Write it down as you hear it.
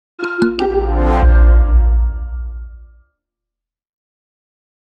So,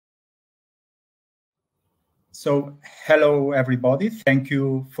 hello everybody. Thank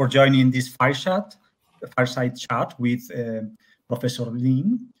you for joining this Fireside chat with Professor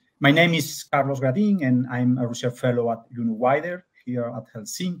Lin. My name is Carlos Gradín, and I'm a research fellow at UNU-WIDER here at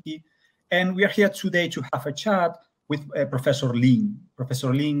Helsinki. And we are here today to have a chat with Professor Lin.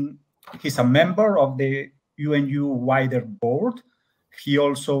 Professor Lin, he's a member of the UNU-WIDER board. He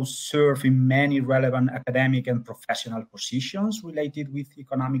also served in many relevant academic and professional positions related with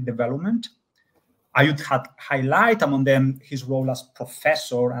economic development. I would highlight among them his role as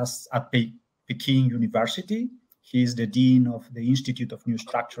professor at Peking University. He is the dean of the Institute of New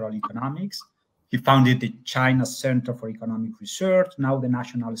Structural Economics. He founded the China Center for Economic Research, now the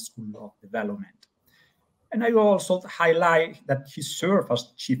National School of Development. And I will also highlight that he served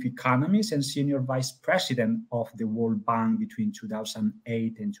as chief economist and senior vice president of the World Bank between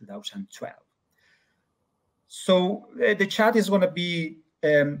 2008 and 2012. So the chat is going to be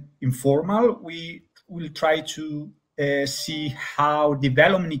informal. We will try to see how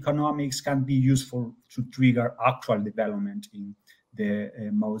development economics can be useful to trigger actual development in the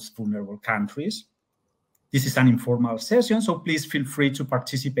most vulnerable countries. This is an informal session, so please feel free to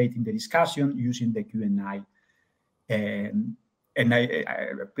participate in the discussion using the Q&A.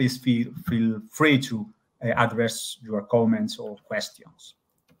 Please feel free to address your comments or questions.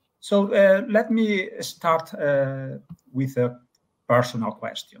 So let me start with a personal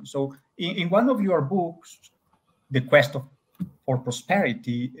question. So in one of your books, The Quest for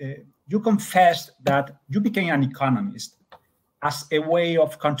Prosperity, you confessed that you became an economist as a way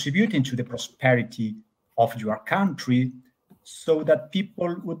of contributing to the prosperity of your country so that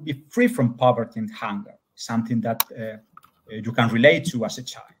people would be free from poverty and hunger, something that you can relate to as a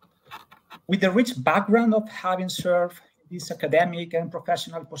child. With the rich background of having served these academic and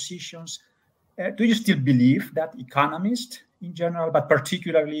professional positions, do you still believe that economists in general, but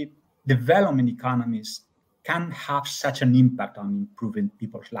particularly development economists, can have such an impact on improving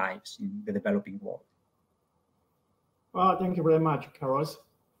people's lives in the developing world? Well, thank you very much, Carlos,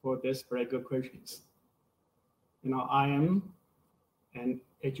 for these very good questions. I am an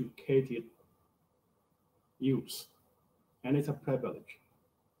educated youth, and it's a privilege.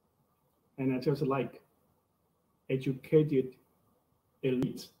 And I just like educated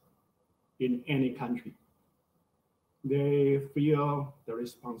elites in any country. They feel the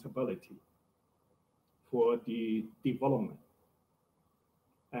responsibility for the development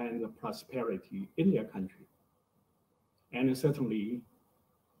and the prosperity in their country. And certainly,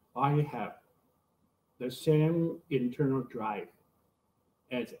 I have the same internal drive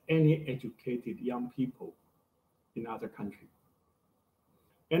as any educated young people in other countries.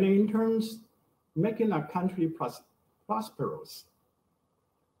 And in terms of making a country prosperous,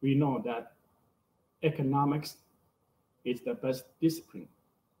 we know that economics is the best discipline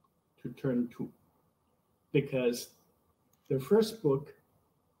to turn to, because the first book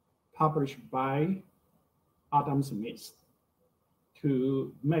published by Adam Smith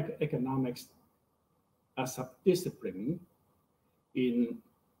to make economics a sub-discipline in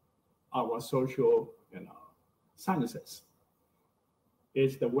our social sciences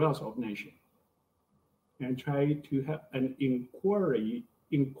is The Wealth of Nations, and try to have an inquiry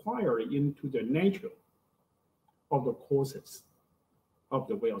into the nature of the causes of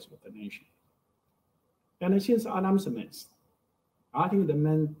the wealth of the nation. And since Adam Smith, I think the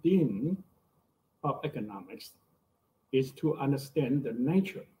main theme of economics is to understand the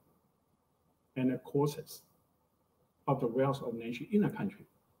nature and the causes of the wealth of nation in a country.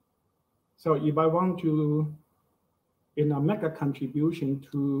 So if I want to make a contribution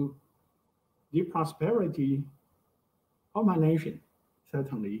to the prosperity of my nation,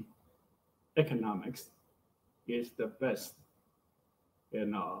 certainly economics is the best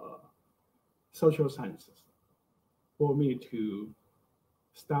in social sciences for me to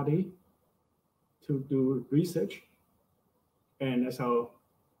study, to do research. And so,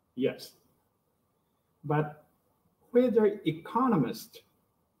 yes. But whether economists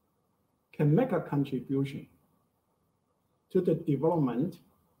can make a contribution to the development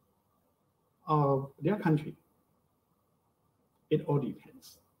of their country, it all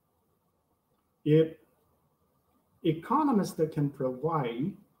depends. If economists can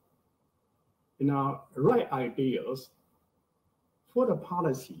provide right ideas for the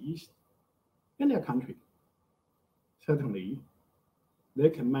policies in their country, certainly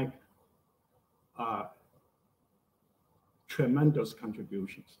they can make tremendous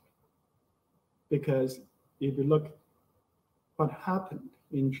contributions. Because if you look what happened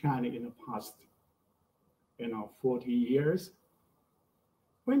in China in the past 40 years,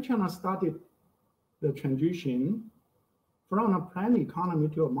 when China started the transition from a planned economy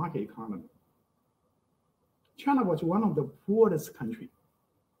to a market economy, China was one of the poorest countries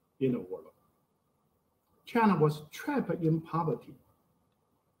in the world. China was trapped in poverty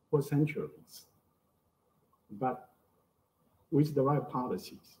for centuries. But with the right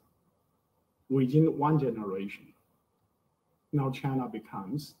policies, within one generation, now China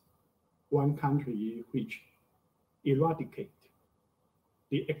becomes one country which eradicates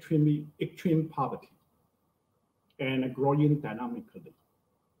the extreme poverty and growing dynamically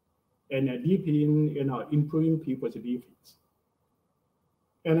and deepening, improving people's lives.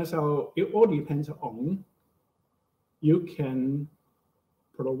 And so it all depends on you can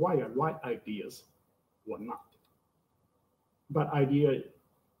provide right ideas or not. But idea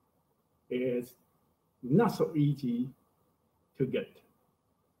is not so easy to get,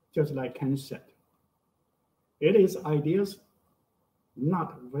 just like Ken said. It is ideas,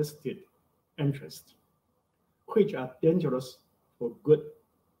 not vested interest, which are dangerous for good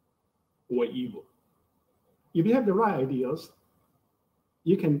or evil. If you have the right ideas,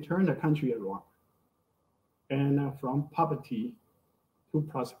 you can turn the country around and from poverty to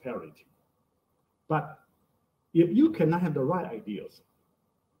prosperity. But if you cannot have the right ideas,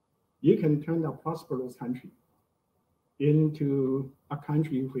 you can turn a prosperous country into a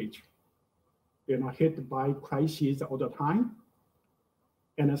country which hit by crises all the time.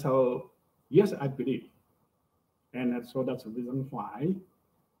 And so, yes, I believe. And so that's the reason why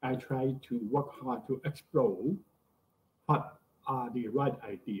I try to work hard to explore what are the right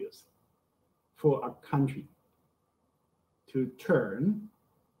ideas for a country to turn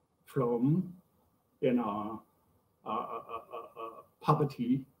from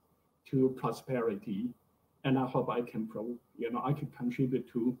poverty to prosperity, and I hope I can I can contribute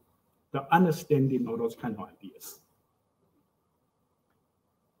to the understanding of those kind of ideas.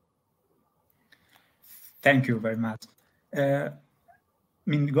 Thank you very much.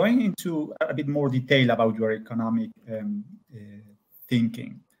 Going into a bit more detail about your economic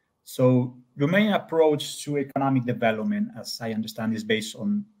thinking. So your main approach to economic development, as I understand, is based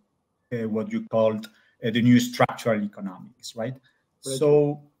on what you called the new structural economics, right?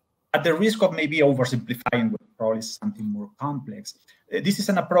 So at the risk of maybe oversimplifying what probably is something more complex, this is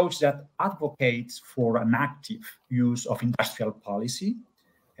an approach that advocates for an active use of industrial policy,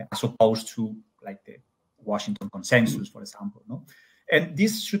 as opposed to like the Washington Consensus, for example, no? And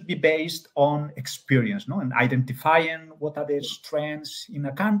this should be based on experience, no? And identifying what are the strengths in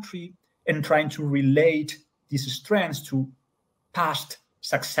a country and trying to relate these strengths to past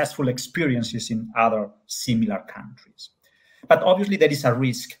successful experiences in other similar countries. But obviously there is a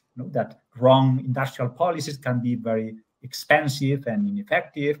risk, that wrong industrial policies can be very expensive and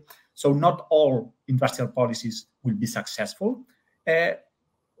ineffective. So not all industrial policies will be successful.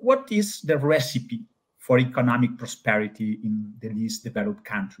 What is the recipe for economic prosperity in the least developed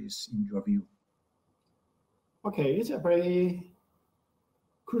countries, in your view? Okay, it's a very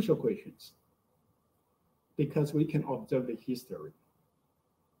crucial question because we can observe the history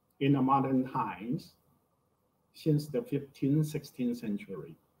in the modern times since the 15th, 16th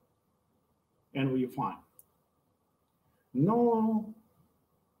century. And we find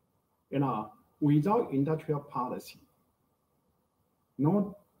without industrial policy,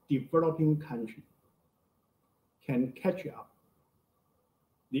 no developing country can catch up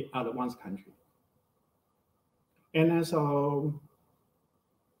the advanced country. And so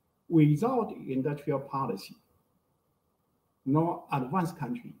without industrial policy, no advanced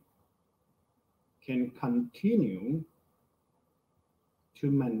country can continue to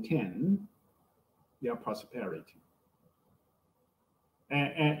maintain their prosperity.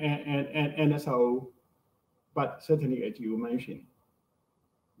 And so, but certainly as you mentioned,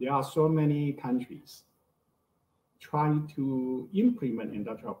 there are so many countries trying to implement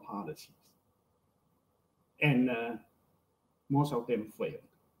industrial policies, and most of them failed.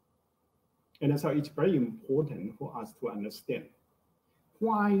 And so it's very important for us to understand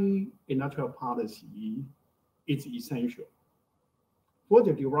why industrial policy is essential for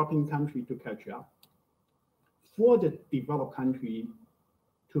the developing country to catch up, for the developed country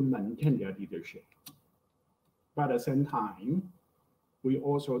to maintain their leadership. But at the same time, we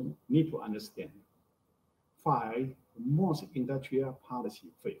also need to understand why most industrial policy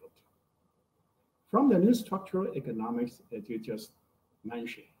failed. From the new structural economics that you just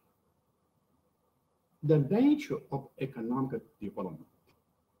mentioned, the nature of economic development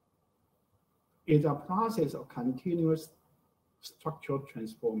is a process of continuous structural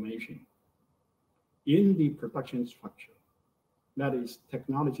transformation in the production structure, that is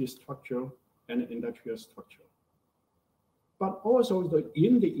technology structure and industrial structure. But but also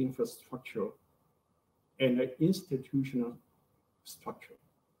in the infrastructure and the institutional structure.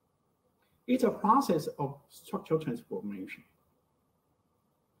 It's a process of structural transformation.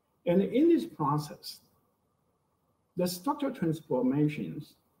 And in this process, the structural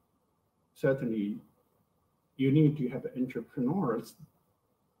transformations, certainly you need to have entrepreneurs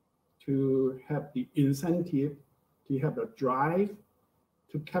to have the incentive, to have the drive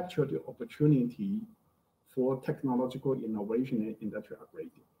to capture the opportunity for technological innovation and industrial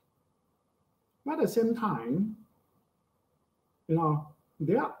upgrading. But at the same time,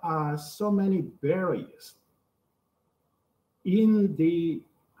 there are so many barriers in the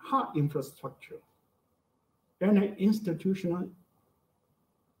hard infrastructure and the institutional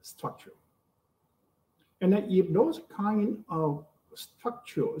structure. And if those kind of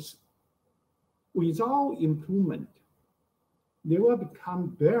structures without improvement, they will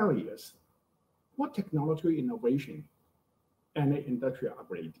become barriers for technological innovation and industrial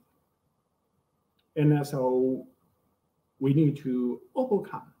upgrading. And so we need to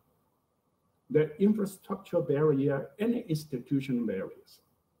overcome the infrastructure barrier and the institutional barriers.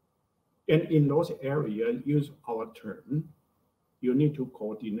 And in those areas, use our term, you need to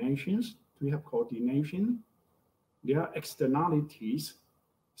coordinations. To have coordination, there are externalities.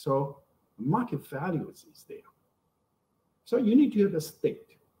 So market values is there. So you need to have a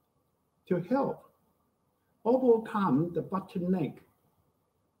state to help overcome the bottleneck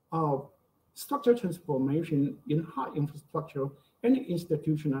of structural transformation in hard infrastructure and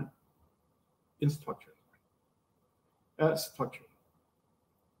institutional structure.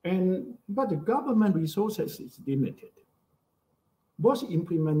 But the government resources is limited. Both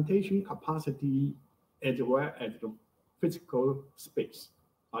implementation capacity as well as the physical space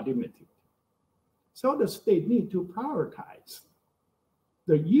are limited. So the state needs to prioritize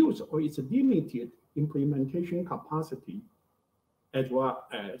the use of its limited implementation capacity as well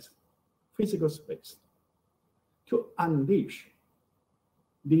as physical space to unleash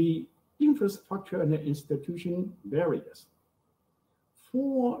the infrastructure and the institution barriers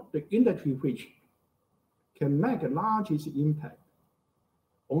for the industry which can make the largest impact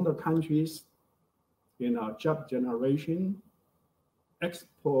on the country's job generation,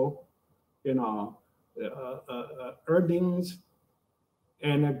 export, earnings,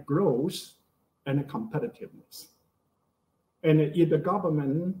 and growth and competitiveness. And if the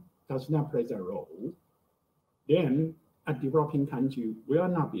government does not play that role, then a developing country will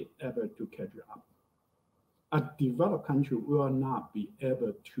not be able to catch up. A developed country will not be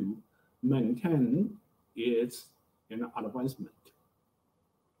able to maintain its advancement.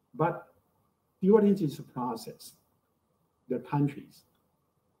 But during this process, the countries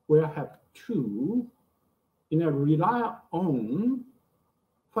will have to rely on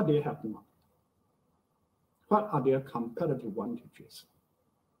what they have not. What are their competitive advantages?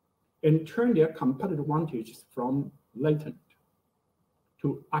 And turn their competitive advantages from latent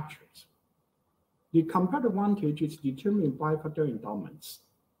to actuals. The competitive advantage is determined by factor endowments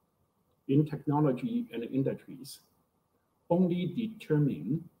in technology and industries, only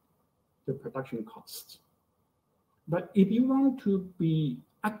determine the production costs. But if you want to be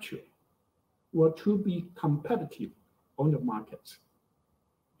actual or to be competitive on the market,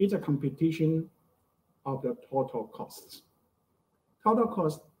 it's a competition of the total costs. Total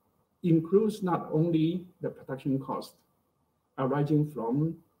cost includes not only the production cost arising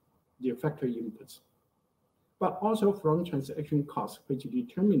from the factory inputs, but also from transaction costs, which is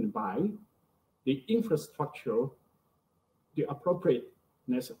determined by the infrastructure, the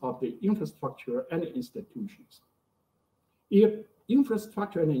appropriateness of the infrastructure and the institutions. If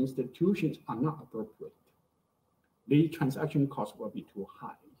infrastructure and institutions are not appropriate, the transaction cost will be too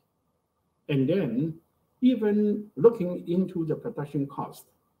high. And then even looking into the production cost,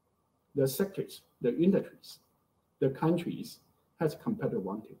 the sectors, the industries, the countries has competitive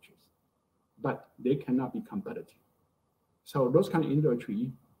advantages, but they cannot be competitive. So those kind of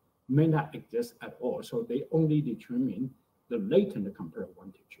industry may not exist at all. So they only determine the latent competitive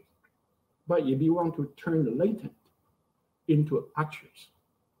advantages. But if you want to turn the latent into actuals,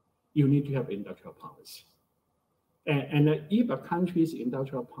 you need to have industrial policy. And if a country's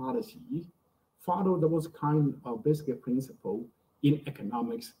industrial policy follow those kind of basic principles in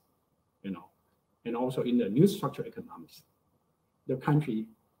economics, and also in the new structural economics, the country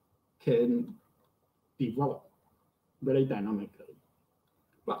can develop very dynamically.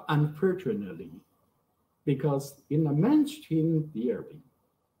 But unfortunately, because in the mainstream theory,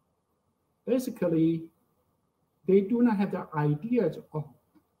 basically, they do not have the ideas of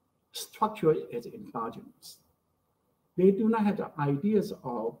structure as endogenous. They do not have the ideas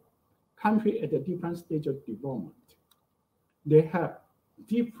of country at a different stage of development. they have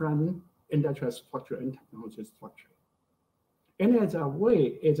different industrial structure and technology structure. And as a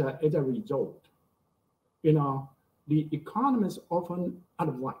way, as a result, the economists often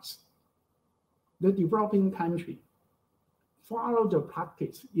advise the developing country follow the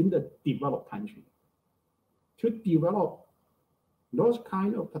practice in the developed country to develop those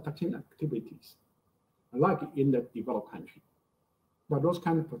kind of production activities like in the developed country. But those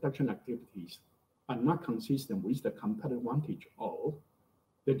kind of production activities are not consistent with the competitive advantage of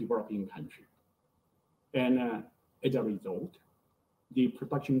the developing country. And as a result, the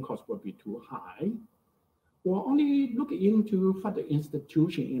production cost will be too high, or only look into further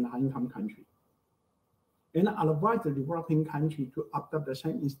institution in high-income country and advise the developing country to adopt the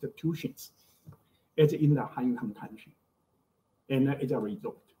same institutions as in the high-income country. And as a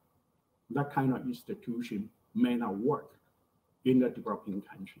result, that kind of institution may not work in the developing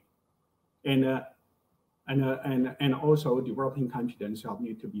country. And also developing countries themselves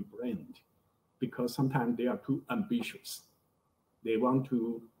need to be blamed because sometimes they are too ambitious. They want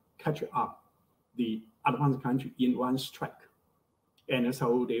to catch up the advanced country in one strike. And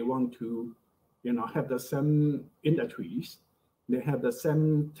so they want to have the same industries, they have the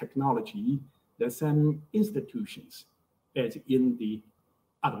same technology, the same institutions as in the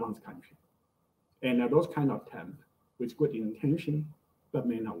advanced country. And those kind of attempt with good intention, but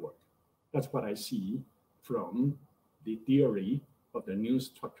may not work. That's what I see from the theory of the new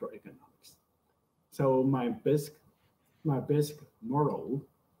structural economics. So my basic moral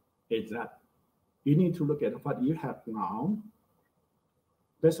is that you need to look at what you have now,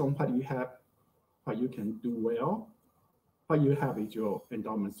 based on what you have, what you can do well. What you have is your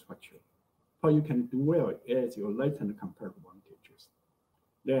endowment structure. What you can do well is your latent comparative advantages.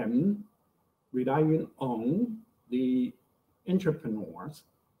 Then, relying on the entrepreneurs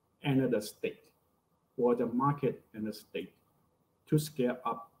and the state, or the market and the state, to scale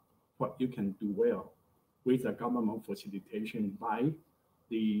up what you can do well with the government facilitation by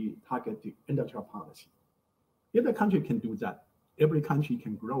the targeted industrial policy. If a country can do that, every country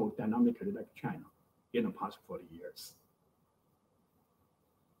can grow dynamically like China in the past 40 years.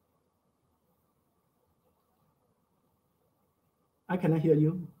 I cannot hear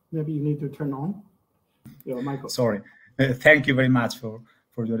you. Maybe you need to turn on your microphone. Sorry. Thank you very much for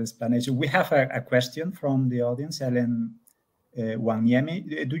your explanation. We have a question from the audience, Ellen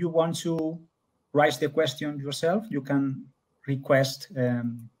Wanyemi. Do you want to raise the question yourself? You can request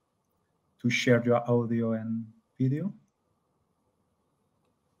to share your audio and video.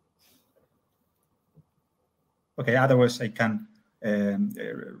 Okay, otherwise I can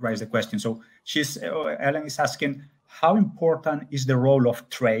raise the question. So Ellen is asking, how important is the role of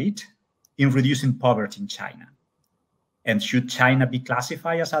trade in reducing poverty in China? And should China be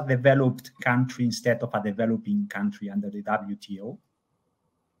classified as a developed country instead of a developing country under the WTO?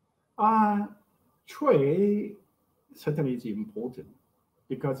 Trade certainly is important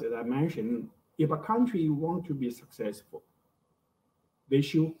because, as I mentioned, if a country wants to be successful, they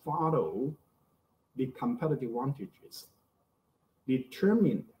should follow the competitive advantages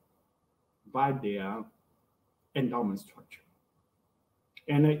determined by their endowment structure.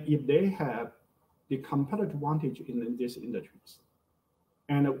 And if they have the competitive advantage in these industries,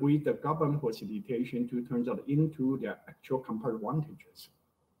 and with the government facilitation to turn that into their actual competitive advantages,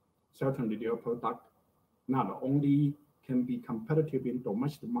 certainly their product not only can be competitive in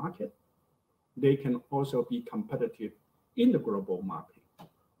domestic market, they can also be competitive in the global market.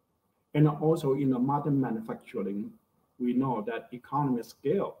 And also in the modern manufacturing, we know that economy of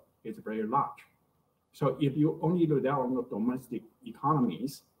scale is very large. So if you only rely on the domestic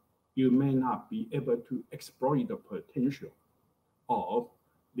economies, you may not be able to exploit the potential of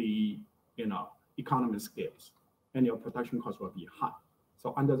the economy scales, and your production costs will be high.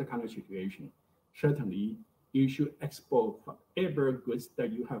 So under the kind of situation, certainly you should export whatever goods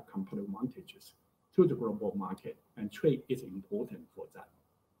that you have competitive advantages to the global market, and trade is important for that.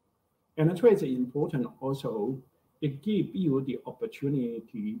 And the trade is important also, it gives you the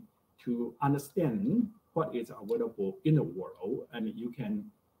opportunity to understand what is available in the world, and you can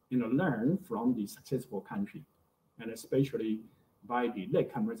learn from the successful country, and especially by the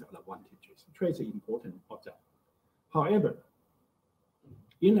latecomers advantages. Trade is important for that. However,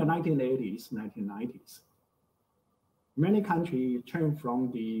 in the 1980s, 1990s, many countries turned from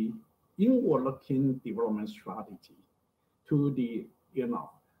the inward-looking development strategy to the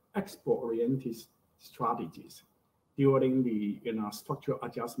export-oriented strategies during the structural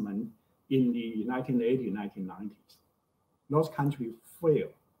adjustment in the 1980s, 1990s. Those countries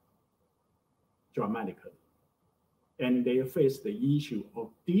failed dramatically, and they face the issue of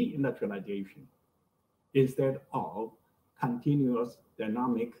deindustrialization instead of continuous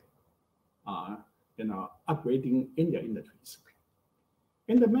dynamic, upgrading in their industries.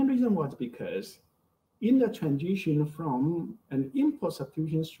 And the main reason was because in the transition from an import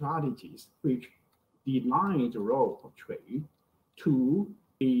substitution strategies, which denied the role of trade, to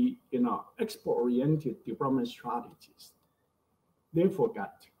the export-oriented development strategies, they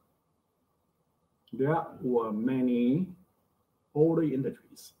forgot there were many older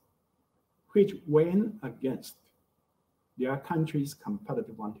industries which went against their country's competitive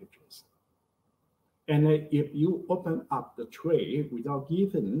advantages. And if you open up the trade without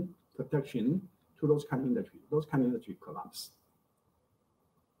giving protection to those kind of industry collapse.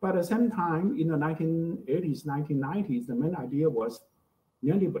 But at the same time, in the 1980s, 1990s, the main idea was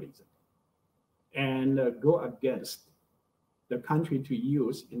neoliberalism and go against the country to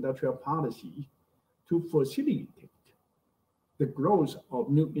use industrial policy to facilitate the growth of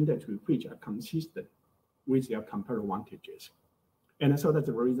new industry which are consistent with their comparative advantages. And so that's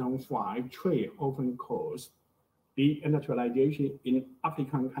the reason why trade often caused the industrialization in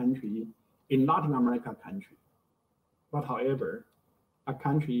African country, in Latin America country. But however, a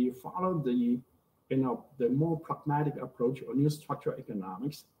country followed the more pragmatic approach of new structural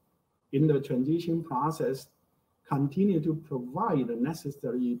economics in the transition process, continue to provide the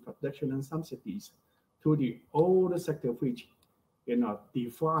necessary protection and subsidies to the old sector which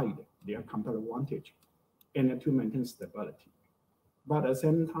defied their comparative advantage and to maintain stability. But at the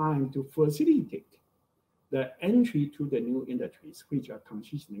same time, to facilitate the entry to the new industries which are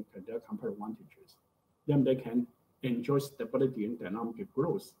consistent with their comparative advantages, then they can enjoy stability and dynamic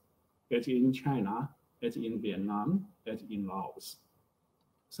growth, as in China, as in Vietnam, as in Laos.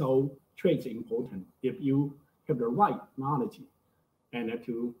 So trade is important if you have the right knowledge and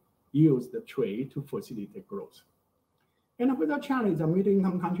to use the trade to facilitate growth. And whether China is a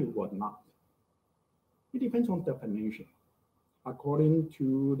middle-income country or not, it depends on definition. According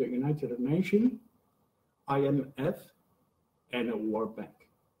to the United Nations, IMF, and the World Bank.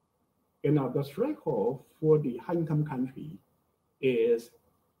 The threshold for the high-income country is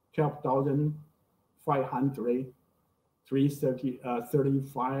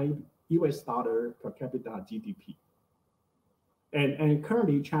 12,535 US dollar per capita GDP. And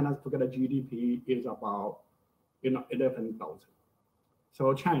currently China's per capita GDP is about 11,000.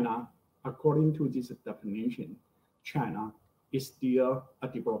 So China, according to this definition, China is still a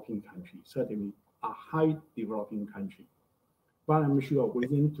developing country, certainly a high developing country. But I'm sure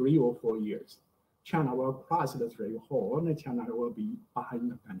within 3 or 4 years, China will cross the threshold and China will be a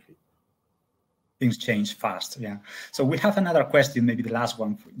high-income country. Things change fast, yeah. So we have another question, maybe the last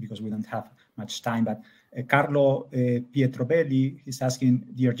one, because we don't have much time, but Carlo Pietrobelli is asking,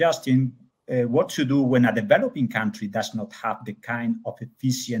 Dear Justin, what to do when a developing country does not have the kind of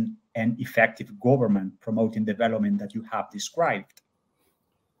efficient and effective government promoting development that you have described?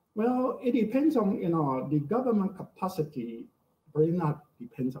 Well, it depends on the government capacity. Very much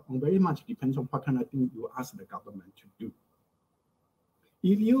depends on what kind of thing you ask the government to do.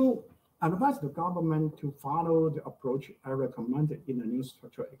 If you advise the government to follow the approach I recommended in the new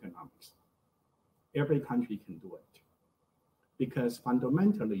structural economics, every country can do it. Because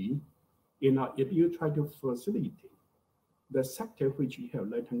fundamentally, if you try to facilitate the sector which you have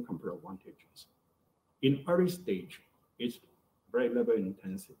latent comparative advantages, in early stage, it's very labor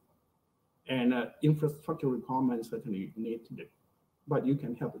intensive. And infrastructure requirements certainly needed, but you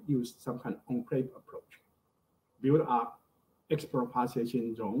can help use some kind of enclave approach. Build up export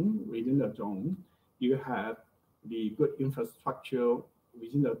processing zone. Within the zone, you have the good infrastructure.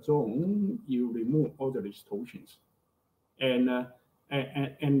 Within the zone, you remove all the distortions. And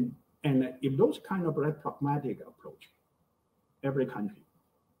if those kind of very pragmatic approach, every country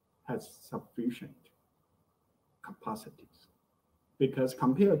has sufficient capacities. Because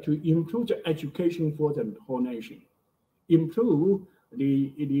compared to improve the education for the whole nation, improve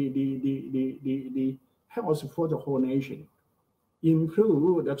the health for the whole nation,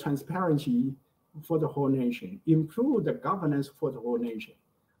 improve the transparency for the whole nation, improve the governance for the whole nation,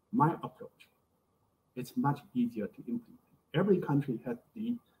 my approach, it's much easier to implement. Every country has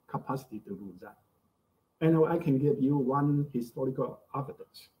the capacity to do that. And I can give you one historical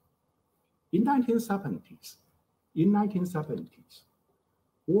evidence. In 1970s,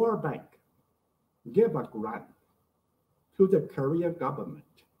 World Bank gave a grant to the Korean government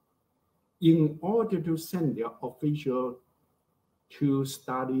in order to send their officials to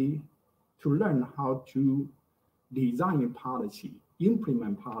study, to learn how to design policy,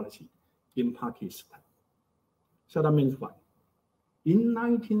 implement policy in Pakistan. So that means what? In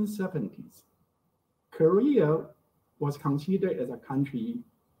 1970s, Korea was considered as a country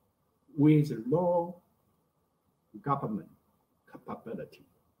with low government capability.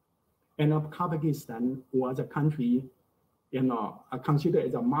 And Kazakhstan was a country, considered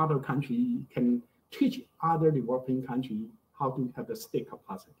as a model country, can teach other developing countries how to have the state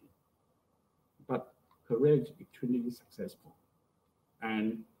capacity. But Korea is extremely successful,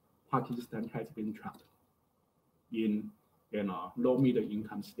 and Pakistan has been trapped in low middle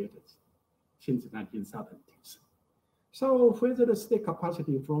income status since the 1970s. So whether the state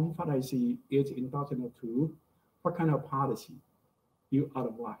capacity from what I see is in 2002, what kind of policy you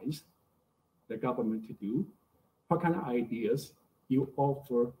advise the government to do, what kind of ideas you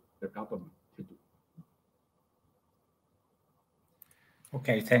offer the government to do.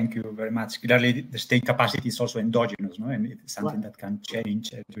 Okay, thank you very much. Clearly, the state capacity is also endogenous, no? And it's something that can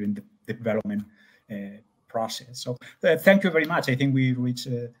change during the development process. So thank you very much. I think we reached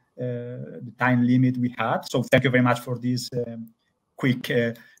the time limit we had. So thank you very much for this quick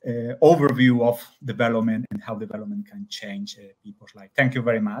overview of development and how development can change people's life. Thank you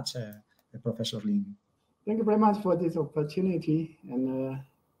very much, Professor Lin. Thank you very much for this opportunity. And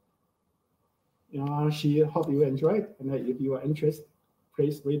she hope you enjoyed. And if you are interested,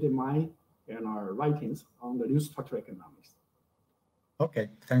 please read my and our writings on the new structural economics. Okay,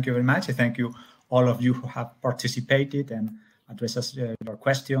 thank you very much. Thank you all of you who have participated and addressed your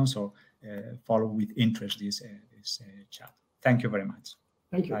questions or follow with interest this chat. Thank you very much.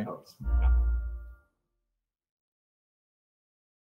 Thank you.